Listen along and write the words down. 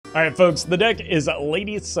Alright folks, the deck is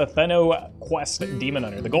Lady Satheno Quest Demon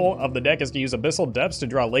Hunter. The goal of the deck is to use Abyssal Depths to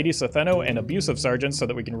draw Lady Satheno and Abusive Sergeant so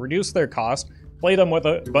that we can reduce their cost, play them with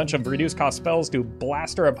a bunch of reduced cost spells to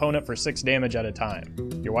blast our opponent for 6 damage at a time.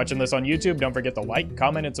 If you're watching this on YouTube, don't forget to like,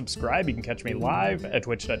 comment, and subscribe. You can catch me live at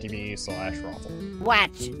twitch.tv/Roffle.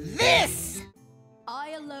 Watch this! I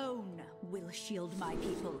alone will shield my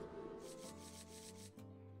people.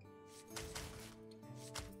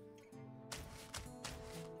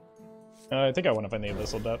 I think I want to find the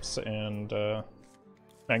Abyssal Depths and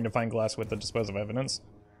Magnifying Glass with the Dispose of Evidence.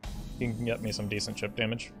 You can get me some decent chip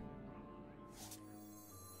damage.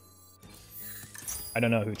 I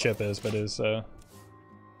don't know who Chip is, but his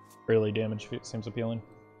early damage seems appealing.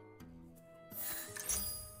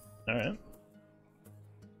 Alright.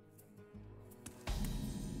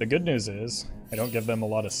 The good news is, I don't give them a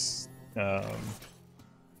lot of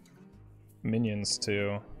minions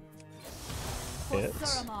to hit.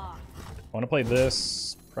 I want to play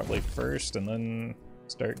this probably first and then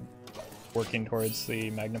start working towards the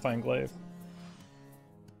Magnifying Glaive.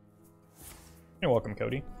 You're welcome,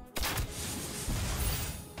 Cody.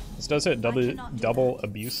 This does hit double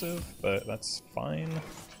abusive, but that's fine.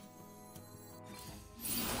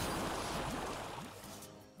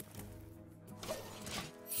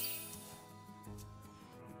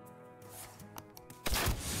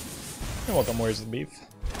 You're welcome, where's the beef?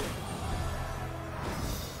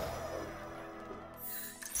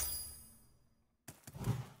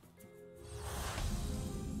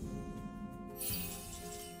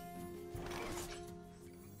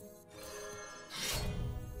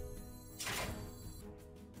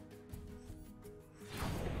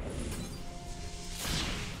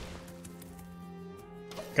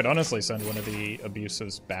 Could honestly send one of the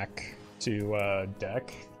abusives back to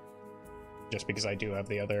deck, just because I do have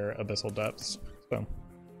the other Abyssal Depths, so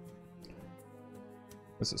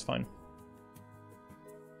this is fine.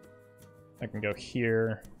 I can go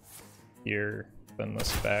here, here, then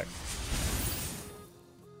this back.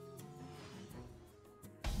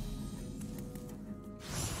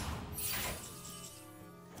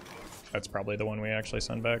 That's probably the one we actually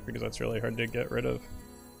send back, because that's really hard to get rid of.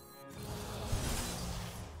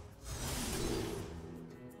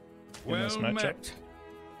 In this matchup.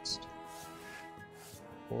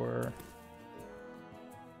 Or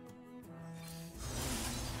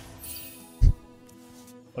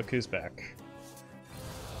look who's back.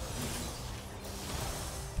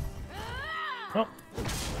 Oh,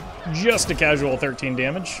 just a casual 13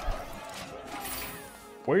 damage.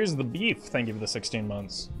 Where's the beef? Thank you for the 16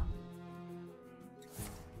 months.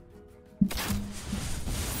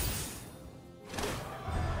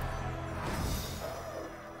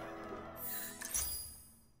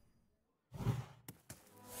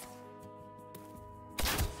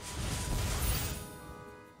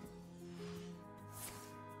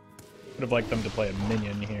 Would have liked them to play a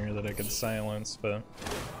minion here that I could silence, but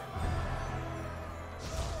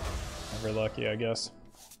never lucky, I guess.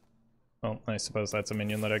 Well, I suppose that's a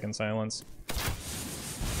minion that I can silence.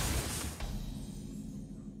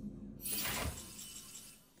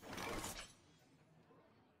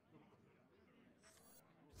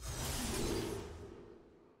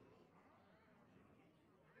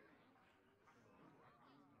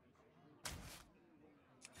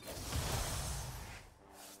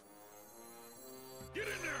 Get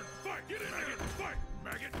in there and fight! Get in there and fight,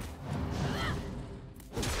 maggot!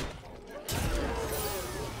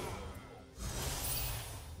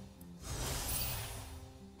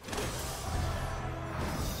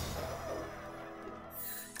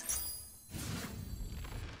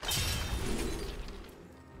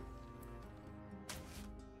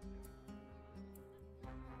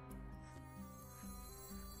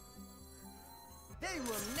 They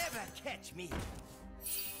will never catch me.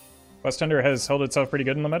 Quest Hunter has held itself pretty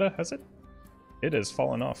good in the meta, has it? It has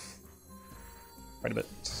fallen off quite a bit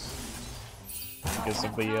because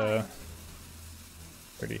of the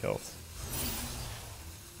 30 health.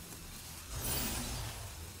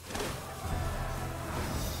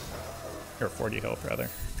 Or 40 health, rather.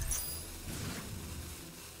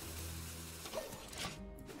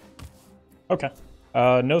 Okay.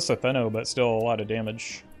 No Satheno, but still a lot of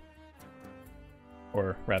damage.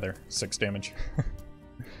 Or rather, 6 damage.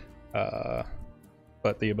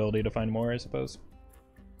 But the ability to find more, I suppose.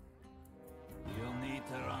 You'll need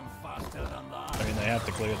to run faster than that. I mean, they have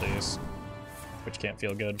to clear these, which can't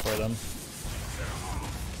feel good for them.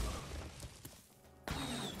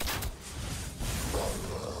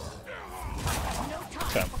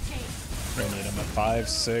 Okay. We need them at 5,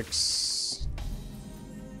 6.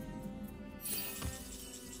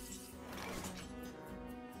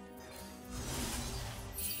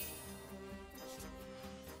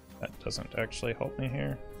 That doesn't actually help me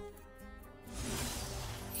here.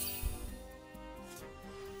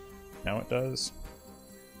 Now it does.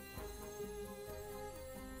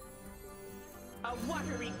 A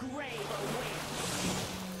watery grave awaits.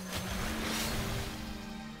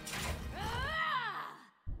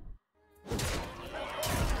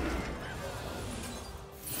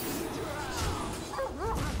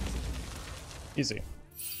 Easy.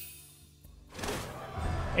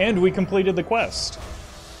 And we completed the quest.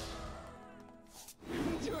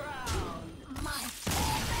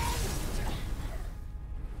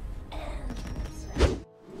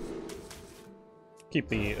 Keep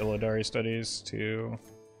the Illidari Studies to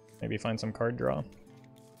maybe find some card draw.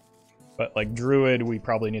 But like Druid, we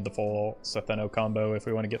probably need the full Setheno combo if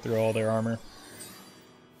we want to get through all their armor.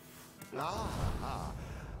 Ah,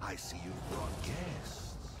 I see you've brought guests.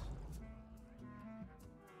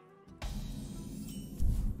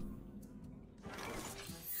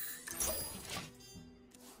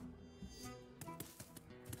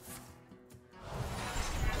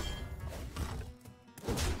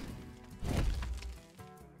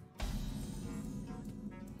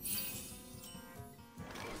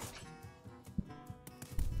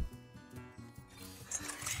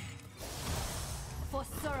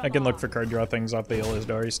 I can look for card draw things off the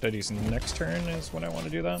Illidari Studies next turn is when I want to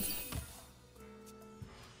do that.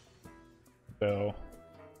 So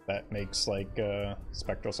that makes like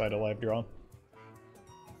Spectral Sight a live draw.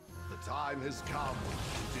 The time has come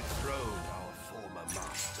to dethrone our former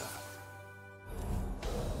master.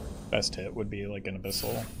 Best hit would be like an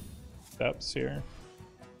Abyssal Depths here.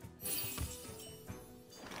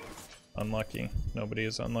 Unlucky. Nobody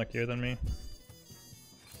is unluckier than me.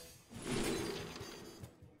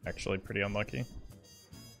 Actually pretty unlucky.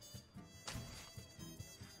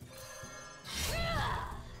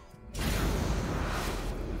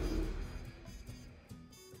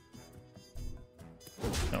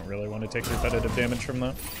 Don't really want to take repetitive damage from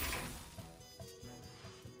that.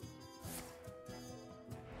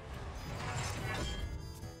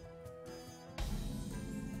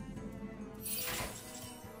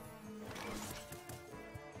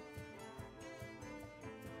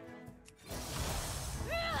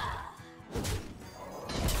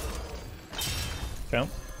 Okay.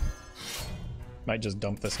 Might just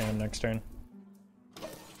dump this hand next turn.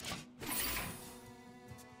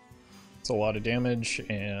 It's a lot of damage,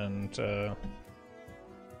 and oh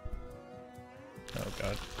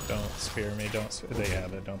god, don't spear me, don't they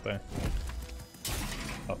have it, don't they?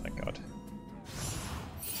 Oh thank god.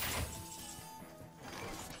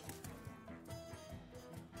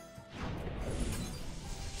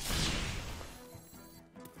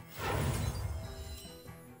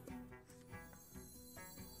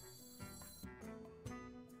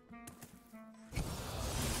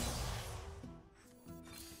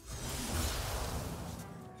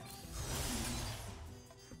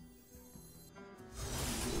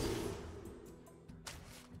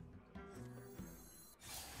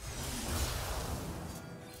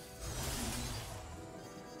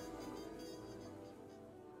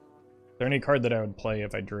 Is there any card that I would play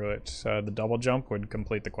if I drew it? The double jump would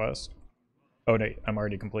complete the quest. Oh no, I'm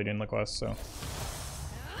already completing the quest, so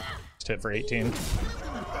just hit for 18. Enough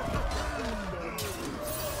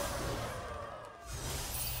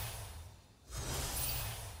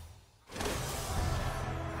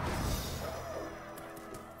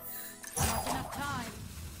time.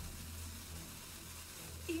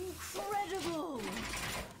 Incredible.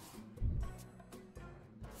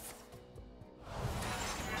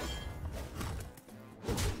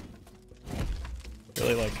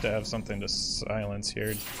 Really like to have something to silence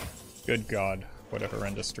here. Good god, what a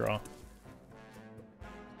horrendous draw.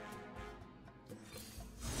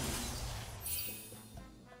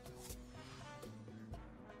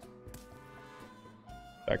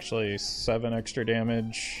 Actually 7 extra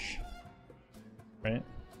damage, right?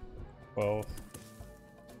 12.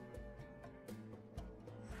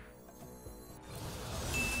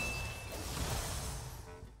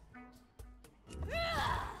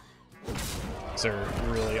 These are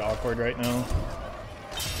really awkward right now.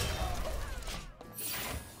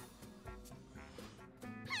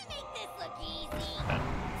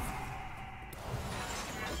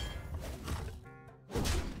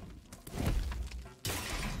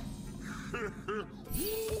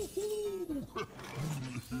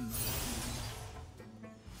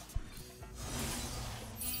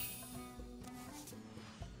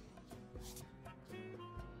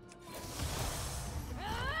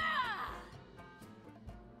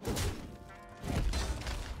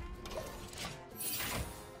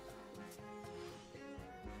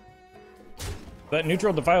 That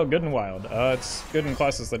neutral Defile good and wild? It's good in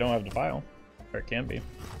classes that don't have Defile. Or it can be.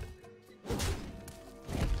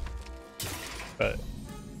 But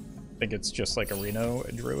I think it's just like a Reno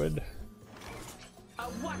Druid. A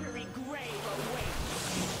watery grave awaits.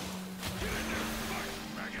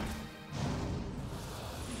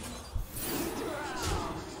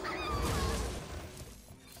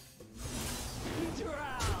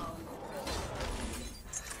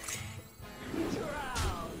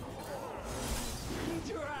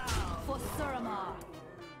 For Suramar.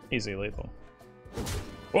 Easy lethal.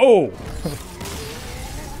 Whoa!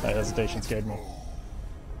 That hesitation scared me.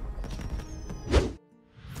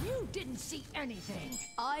 You didn't see anything.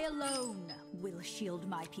 I alone will shield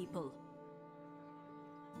my people.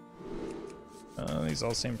 These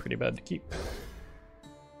all seem pretty bad to keep.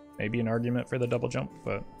 Maybe an argument for the double jump,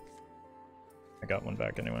 but I got one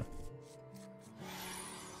back anyway.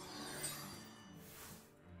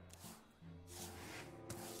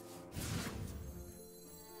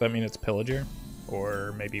 Does that mean it's Pillager?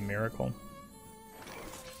 Or maybe Miracle?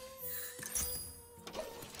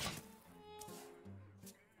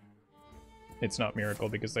 It's not Miracle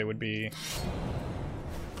because they would be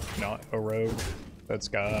not a rogue. That's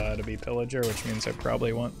gotta be Pillager, which means I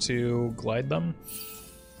probably want to glide them.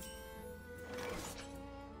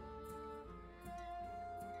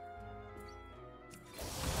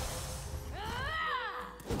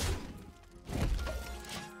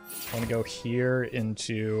 I want to go here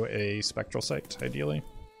into a Spectral Sight, ideally.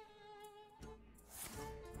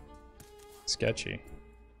 Sketchy.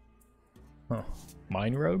 Huh.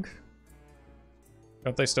 Mine Rogue?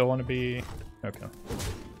 Don't they still want to be... Okay.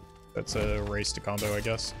 That's a race to combo, I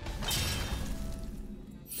guess.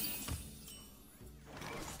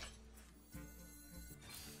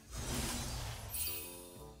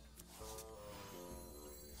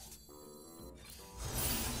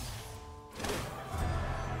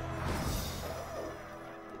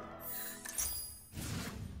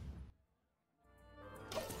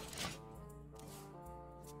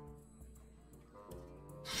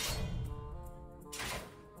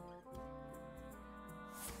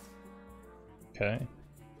 Okay.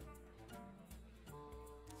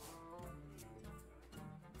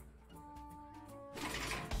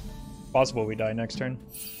 Possible we die next turn.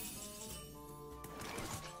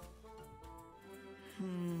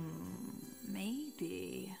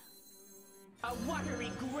 Maybe. A watery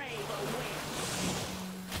grave awaits.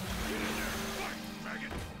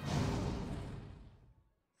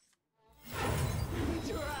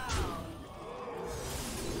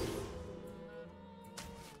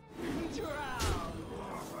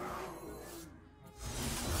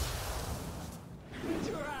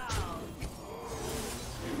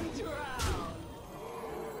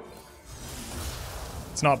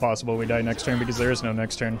 It's not possible we die next turn because there is no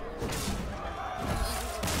next turn.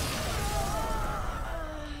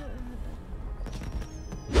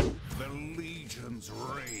 The Legion's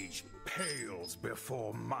rage pales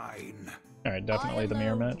before mine. Alright, definitely the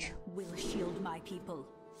mirror match. Will shield my people.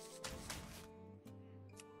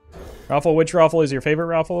 Roffle, which Roffle is your favorite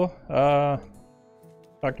Roffle?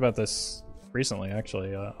 Talked about this recently, actually.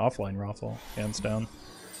 Offline Roffle, hands down.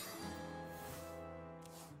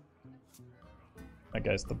 That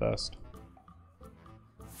guy's the best.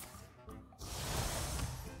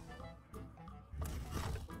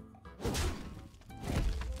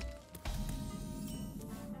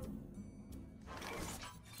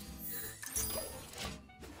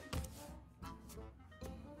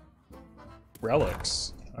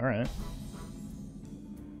 Relics. Alright.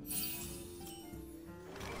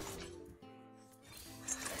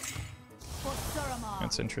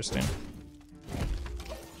 That's interesting.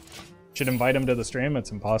 Should invite him to the stream.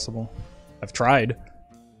 It's impossible. I've tried.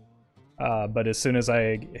 But as soon as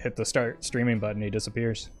I hit the start streaming button, he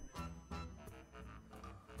disappears.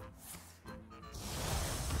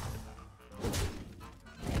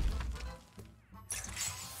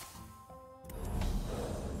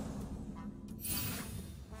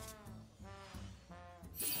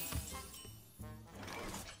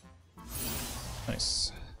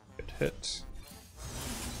 Nice. Good hit.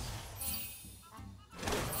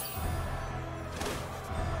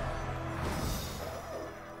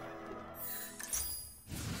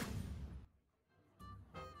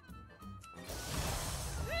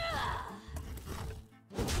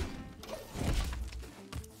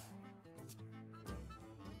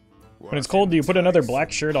 When it's cold, do you put another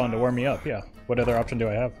black shirt on to warm me up? Yeah. What other option do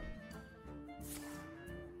I have?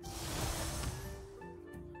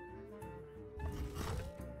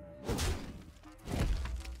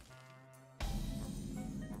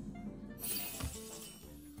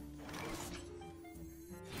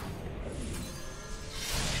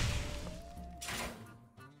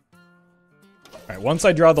 Alright, once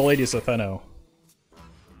I draw the Lady Setheno,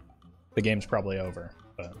 the game's probably over,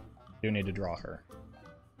 but I do need to draw her.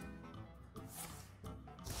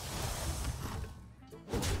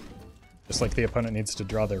 Just like the opponent needs to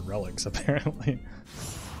draw their relics, apparently.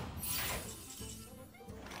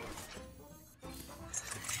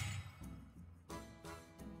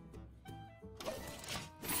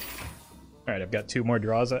 Alright, I've got 2 more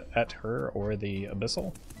draws at her or the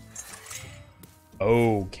Abyssal.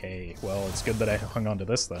 Okay, well, it's good that I hung on to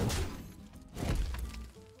this then.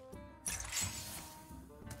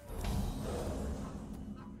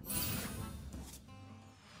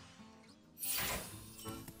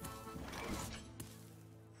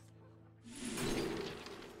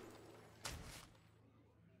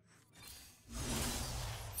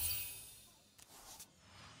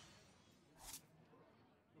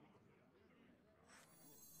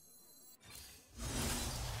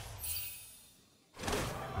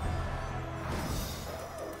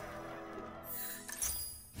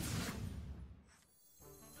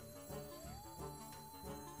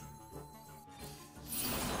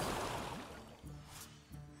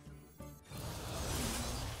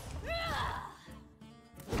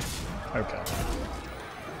 Okay.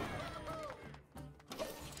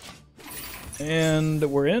 And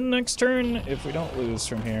we're in next turn if we don't lose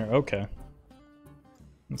from here. Okay.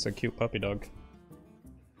 That's a cute puppy dog.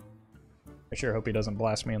 I sure hope he doesn't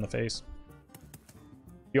blast me in the face.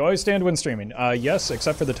 You always stand when streaming. Yes,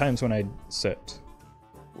 except for the times when I sit.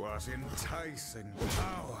 What enticing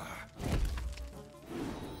power!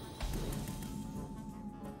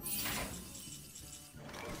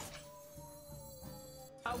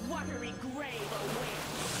 A watery grave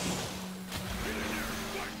awaits. Get in there and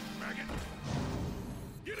fight, maggot!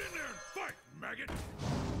 Get in there and fight, maggot!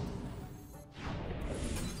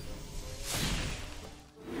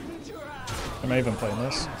 Am I even playing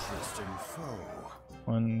this? Interesting foe.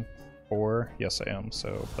 1, 4. Yes, I am.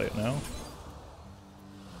 So play it now.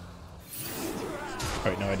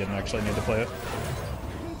 Alright, no, I didn't actually need to play it.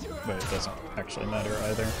 But it doesn't actually matter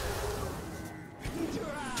either.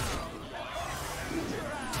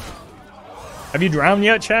 Have you drowned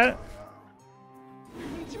yet, chat?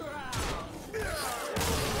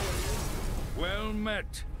 Well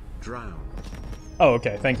met. Drown. Oh,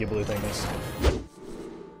 okay. Thank you, Blue Thingus.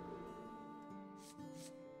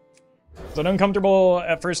 Is it uncomfortable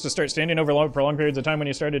at first to start standing over for long periods of time when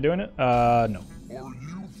you started doing it? No.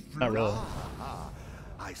 Not really.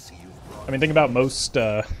 I see you. I mean, think about most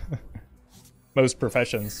most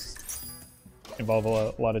professions involve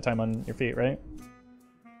a lot of time on your feet, right?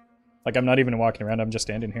 Like, I'm not even walking around, I'm just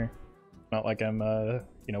standing here. Not like I'm,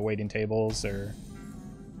 you know, waiting tables or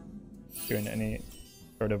doing any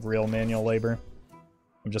sort of real manual labor.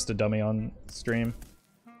 I'm just a dummy on stream.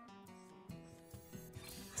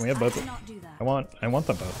 Can we have both? I want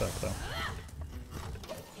them both up, though.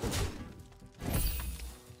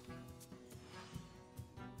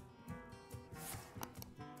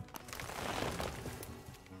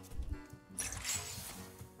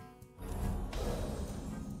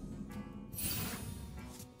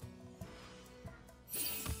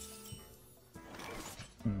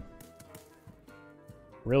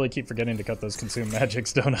 Really keep forgetting to cut those consume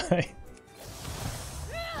magics, don't I?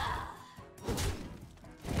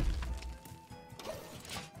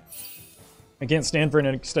 I can't stand for an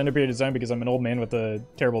extended period of time because I'm an old man with a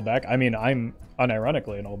terrible back. I mean, I'm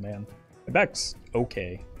unironically an old man. My back's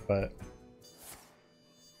okay, but...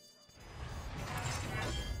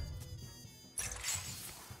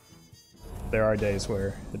 there are days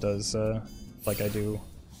where it does, like I do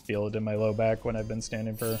feel it in my low back when I've been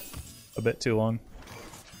standing for a bit too long.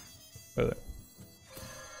 But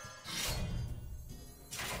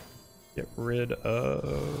get rid of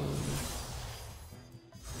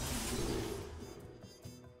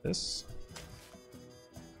this.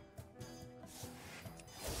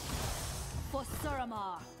 For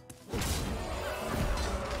Suramar.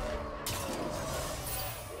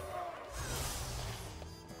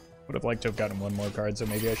 Would have liked to have gotten one more card, so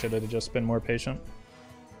maybe I should have just been more patient.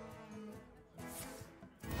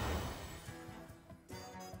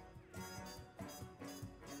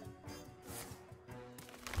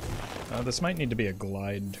 This might need to be a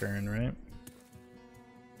glide turn, right?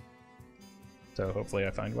 So hopefully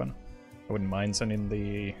I find one. I wouldn't mind sending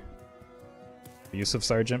the Abusive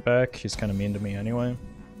Sergeant back. He's kind of mean to me anyway.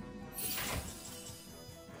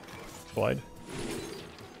 Glide.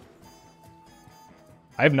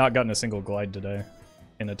 I have not gotten a single glide today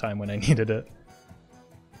in a time when I needed it.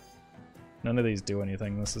 None of these do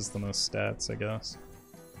anything. This is the most stats, I guess.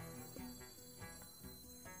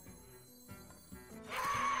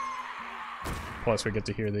 Plus we get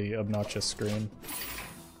to hear the obnoxious scream.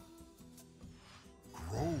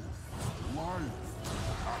 Growth, life,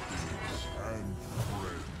 happiness, and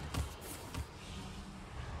friends.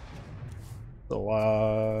 A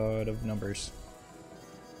lot of numbers.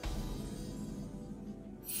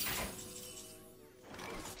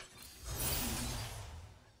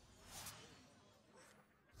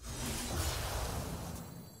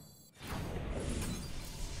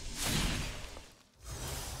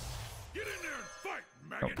 Get in there and fight,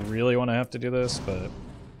 I maggot! don't really want to have to do this, but I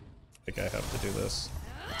think I have to do this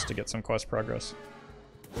just to get some quest progress.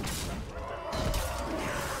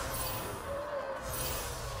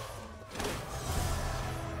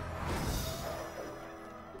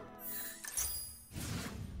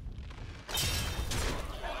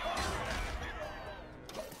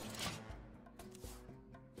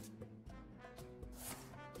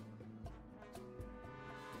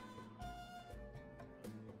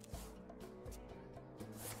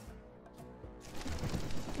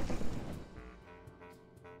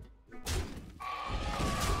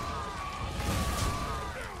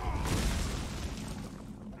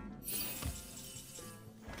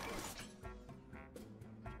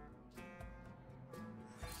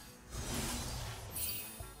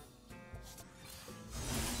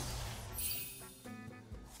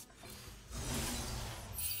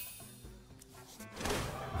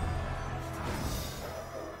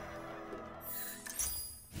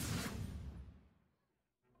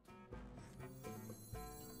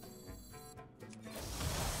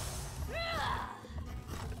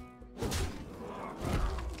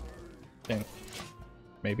 Think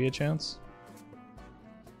maybe a chance.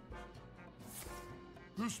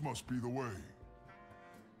 This must be the way.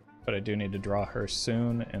 But I do need to draw her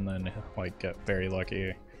soon, and then like get very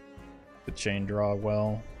lucky to chain draw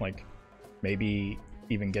well. Like maybe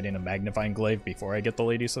even getting a Magnifying Glaive before I get the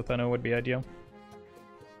Lady Sitheno would be ideal.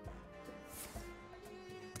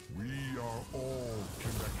 We are all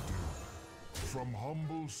connected, from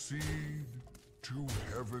humble seed to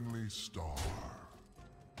heavenly star.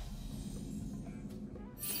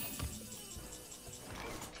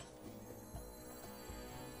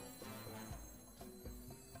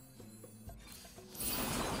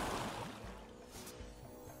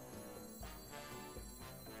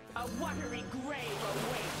 A watery grave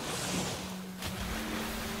awaits.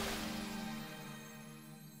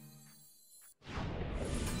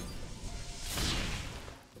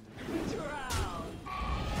 Drown.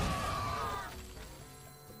 Drown.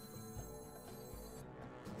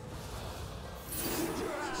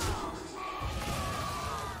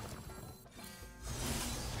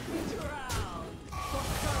 Drown. For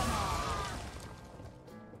Kurma.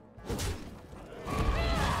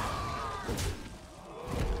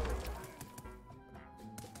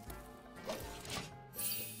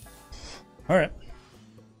 All right.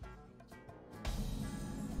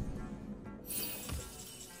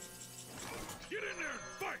 Get in there and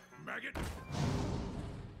fight, maggot!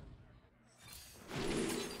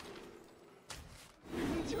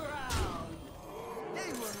 Drown.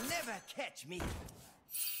 They will never catch me.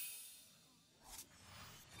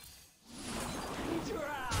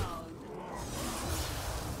 Drown.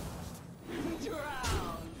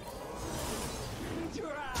 Drown.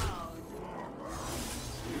 Drown.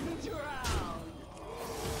 Drown.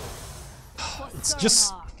 It's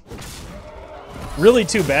just really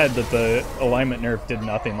too bad that the alignment nerf did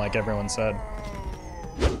nothing like everyone said.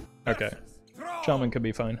 Okay. Shaman could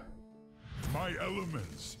be fine. My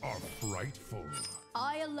elements are frightful.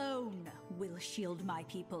 I alone will shield my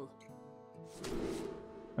people.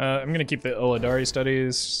 I'm gonna keep the Illidari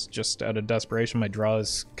Studies just out of desperation. My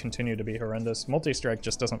draws continue to be horrendous. Multi-strike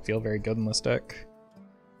just doesn't feel very good in this deck.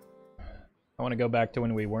 I want to go back to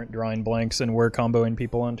when we weren't drawing blanks and were comboing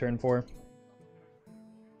people on turn 4.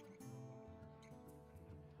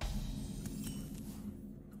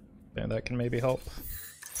 Yeah, that can maybe help.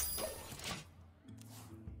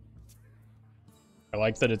 I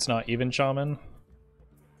like that it's not even shaman,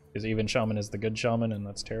 because even shaman is the good shaman, and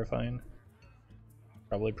that's terrifying.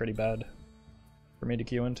 Probably pretty bad for me to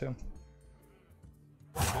queue into.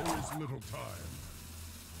 There is little time.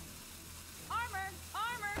 Armor!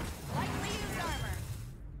 Armor! Lightly used armor!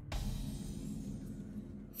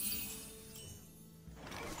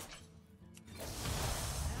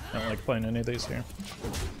 I don't like playing any of these here.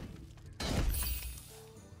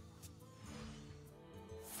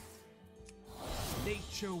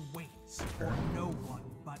 Nature waits for no one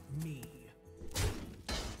but me.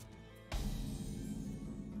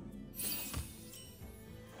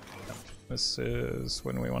 This is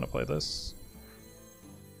when we want to play this.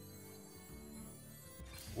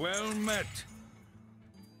 Well met.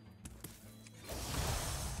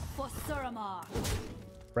 Kuramar.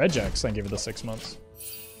 Redjax, thank you for the 6 months.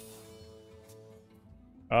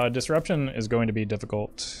 Disruption is going to be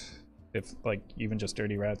difficult if, like, even just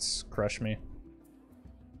dirty rats crush me.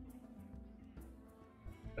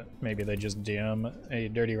 Maybe they just DM a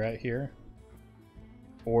dirty rat here.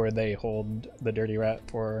 Or they hold the dirty rat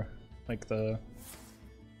for, like, the...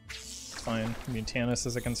 Fine, Mutanus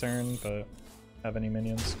is a concern, but have any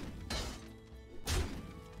minions?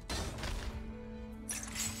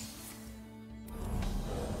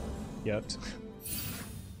 Yet.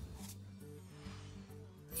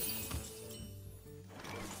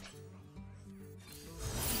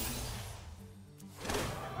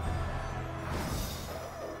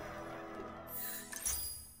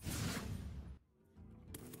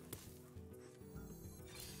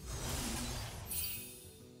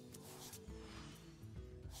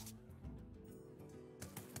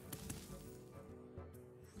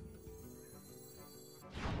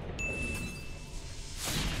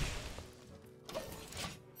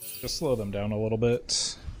 Just slow them down a little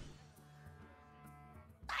bit.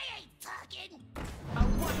 I ain't talking. A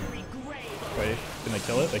watery grave. Wait, can they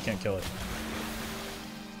kill it? They can't kill it.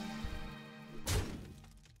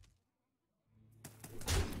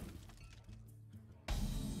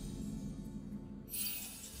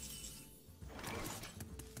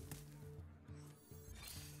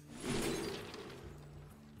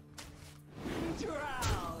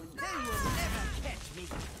 Drown. They will never catch me.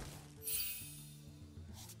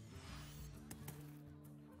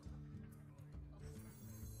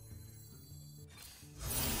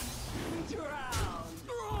 Drown.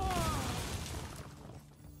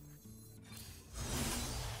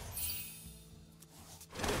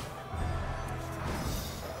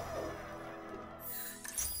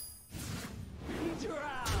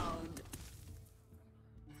 Drowned.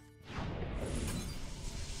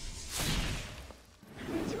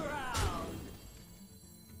 Drowned.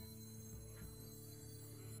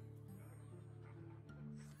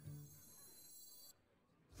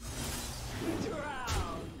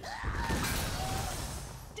 Drowned.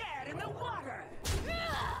 Dead in the water.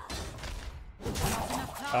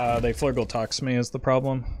 They Flurgle Tox me is the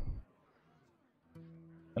problem.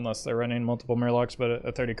 Unless they're running multiple Murlocs, but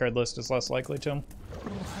a 30 card list is less likely to.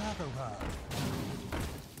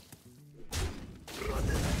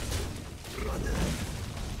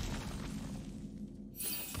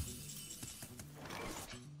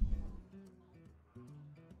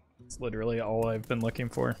 It's literally all I've been looking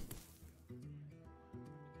for.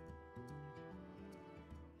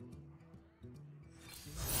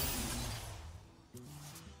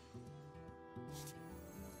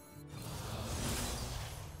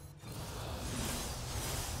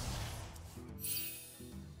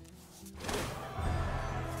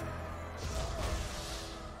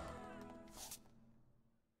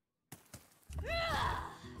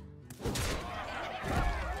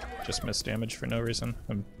 Just missed damage for no reason.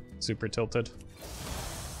 I'm super tilted.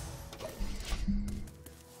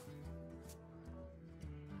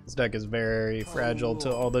 This deck is very fragile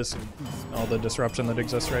to all the disruption that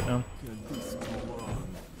exists right now.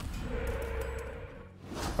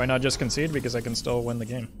 Why not just concede? Because I can still win the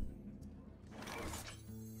game.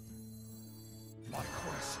 My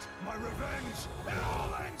quest, my revenge, it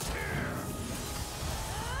all ends here!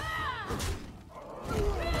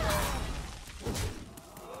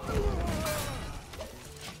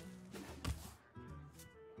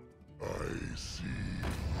 I see.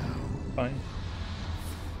 Fine.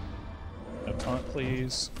 No taunt,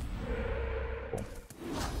 please. Cool.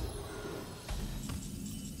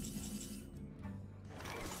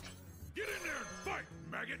 Get in there and fight,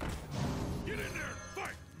 maggot! Get in there and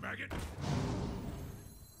fight, maggot!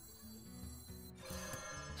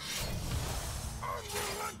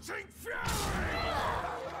 Unrelenting fury!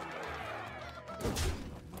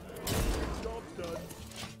 Job's done.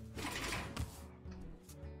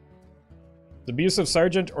 Is Abusive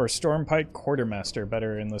Sergeant or Stormpike Quartermaster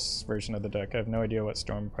better in this version of the deck? I have no idea what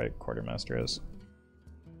Stormpike Quartermaster is.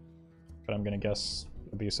 But I'm gonna guess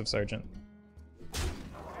Abusive Sergeant.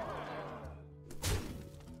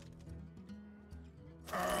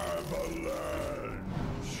 Avalanche!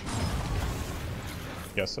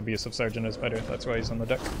 Yes, Abusive Sergeant is better. That's why he's on the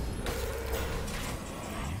deck.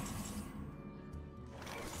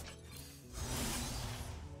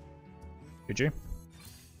 GG.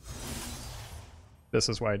 This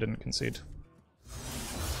is why I didn't concede.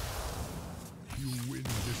 You win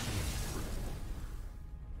this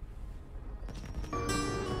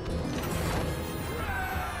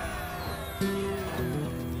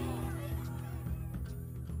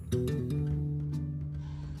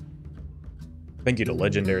one. Thank you to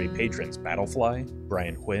legendary patrons Battlefly,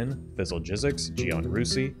 Brian Quinn, Fizzle Jizzix, Gian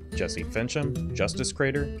Rusi, Jesse Fincham, Justice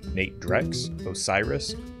Crater, Nate Drex,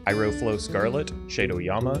 Osiris, Iroflow Scarlet, Shadow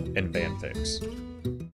Yama, and Vanfix.